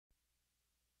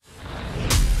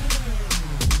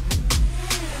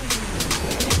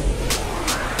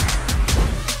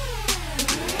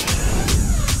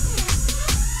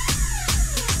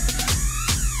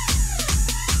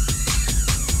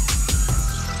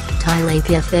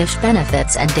Tilapia fish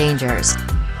benefits and dangers.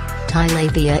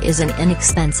 Tilapia is an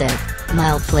inexpensive,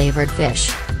 mild-flavored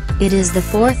fish. It is the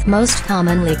fourth most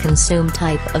commonly consumed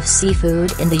type of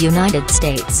seafood in the United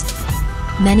States.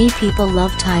 Many people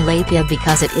love tilapia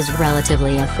because it is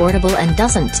relatively affordable and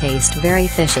doesn't taste very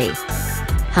fishy.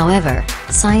 However,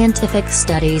 scientific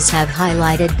studies have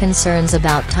highlighted concerns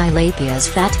about tilapia's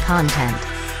fat content.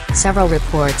 Several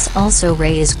reports also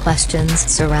raise questions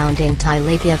surrounding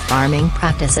tilapia farming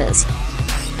practices.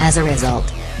 As a result,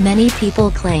 many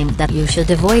people claim that you should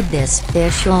avoid this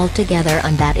fish altogether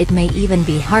and that it may even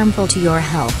be harmful to your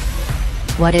health.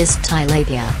 What is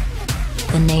tilapia?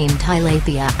 The name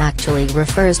tilapia actually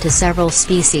refers to several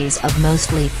species of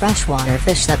mostly freshwater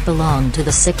fish that belong to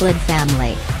the cichlid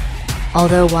family.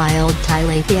 Although wild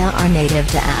tilapia are native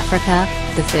to Africa,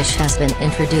 the fish has been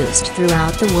introduced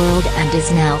throughout the world and is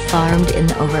now farmed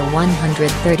in over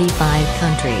 135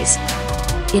 countries.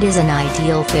 It is an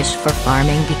ideal fish for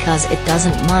farming because it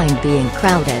doesn't mind being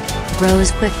crowded,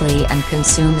 grows quickly and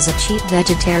consumes a cheap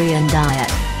vegetarian diet.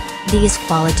 These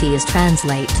qualities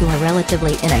translate to a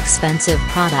relatively inexpensive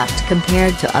product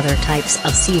compared to other types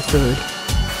of seafood.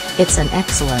 It's an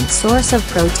excellent source of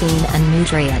protein and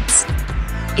nutrients.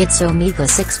 Its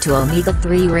omega-6 to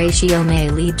omega-3 ratio may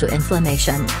lead to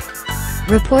inflammation.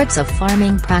 Reports of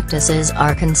farming practices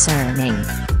are concerning.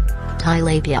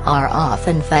 Tilapia are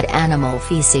often fed animal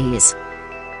feces.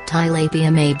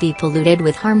 Tilapia may be polluted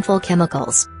with harmful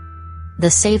chemicals. The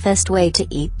safest way to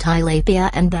eat tilapia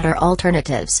and better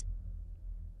alternatives.